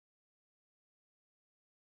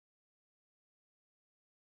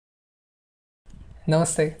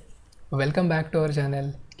Namaste. Welcome back to our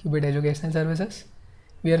channel Qubit Educational Services.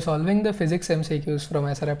 We are solving the physics MCQs from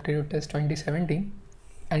IISER Aptitude Test 2017,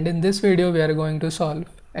 and in this video we are going to solve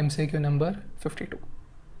MCQ number 52.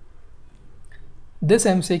 This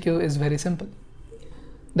MCQ is very simple.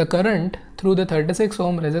 The current through the 36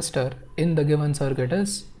 ohm resistor in the given circuit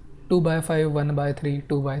is 2 by 5, 1 by 3,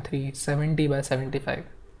 2 by 3, 70 by 75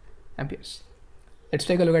 amperes. Let's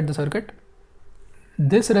take a look at the circuit.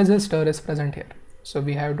 This resistor is present here. So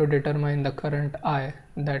we have to determine the current I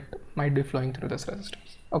that might be flowing through this resistor.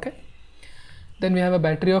 Okay. Then we have a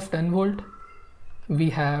battery of 10 volt.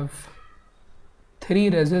 We have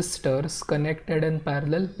 3 resistors connected in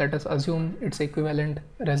parallel. Let us assume its equivalent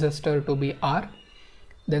resistor to be R.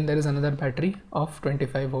 Then there is another battery of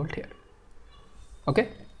 25 volt here. Okay.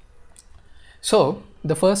 So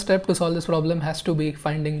the first step to solve this problem has to be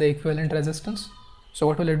finding the equivalent resistance. So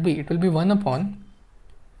what will it be? It will be 1 upon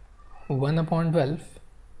 12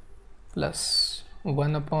 plus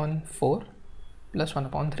 1 upon 4 plus 1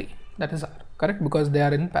 upon 3. That is R, correct? Because they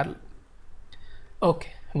are in parallel.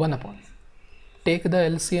 Okay, 1 upon. Take the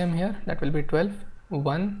LCM here. That will be 12.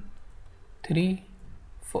 1, 3,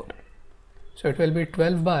 4. So it will be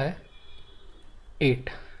 12 by 8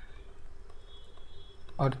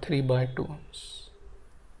 or 3 by 2 ohms.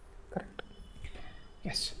 Correct?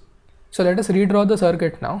 Yes. So let us redraw the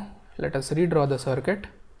circuit now. Let us redraw the circuit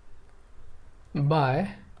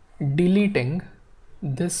by deleting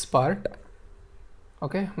this part.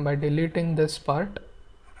 Okay, by deleting this part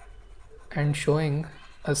and showing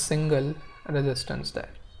a single resistance there.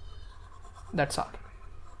 That's R,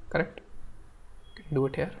 correct? You can do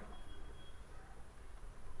it here.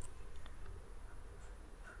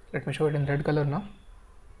 Let me show it in red color now.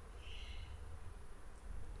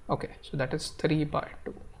 Okay, so that is 3 by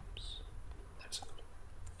 2 ohms. That's all.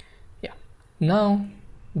 Yeah. Now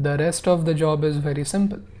the rest of the job is very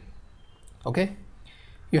simple. Okay,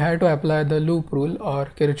 you have to apply the loop rule or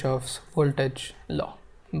Kirchhoff's voltage law.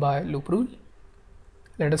 By loop rule,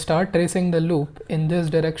 let us start tracing the loop in this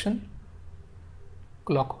direction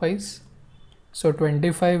clockwise. So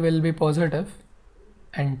 25 will be positive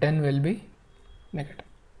and 10 will be negative.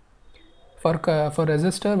 For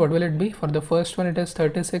resistor, what will it be? For the first one it is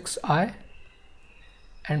 36I,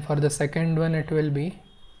 and for the second one it will be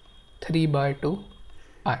 3 by 2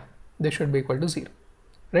 I. This should be equal to 0,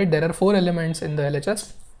 right? There are 4 elements in the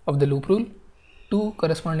LHS of the loop rule, 2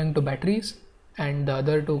 corresponding to batteries and the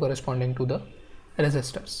other 2 corresponding to the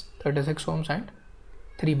resistors, 36 ohms and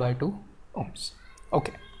 3 by 2 ohms.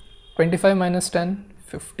 Okay, 25 minus 10,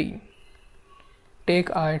 15.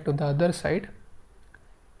 Take I to the other side.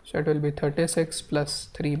 So it will be 36 plus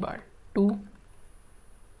 3 by 2.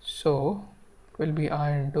 So it will be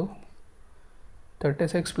I into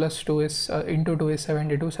 36 plus 2 is into 2 is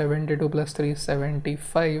 72. 72 plus 3 is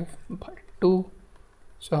 75 by 2.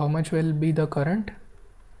 So how much will be the current?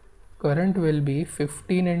 Current will be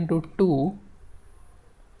 15 into 2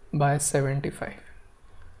 by 75,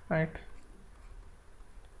 right?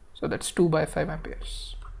 So that's 2 by 5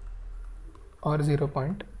 amperes or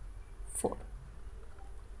 0.4.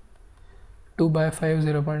 2 by 5,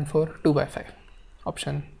 0.4, 2 by 5.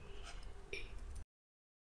 Option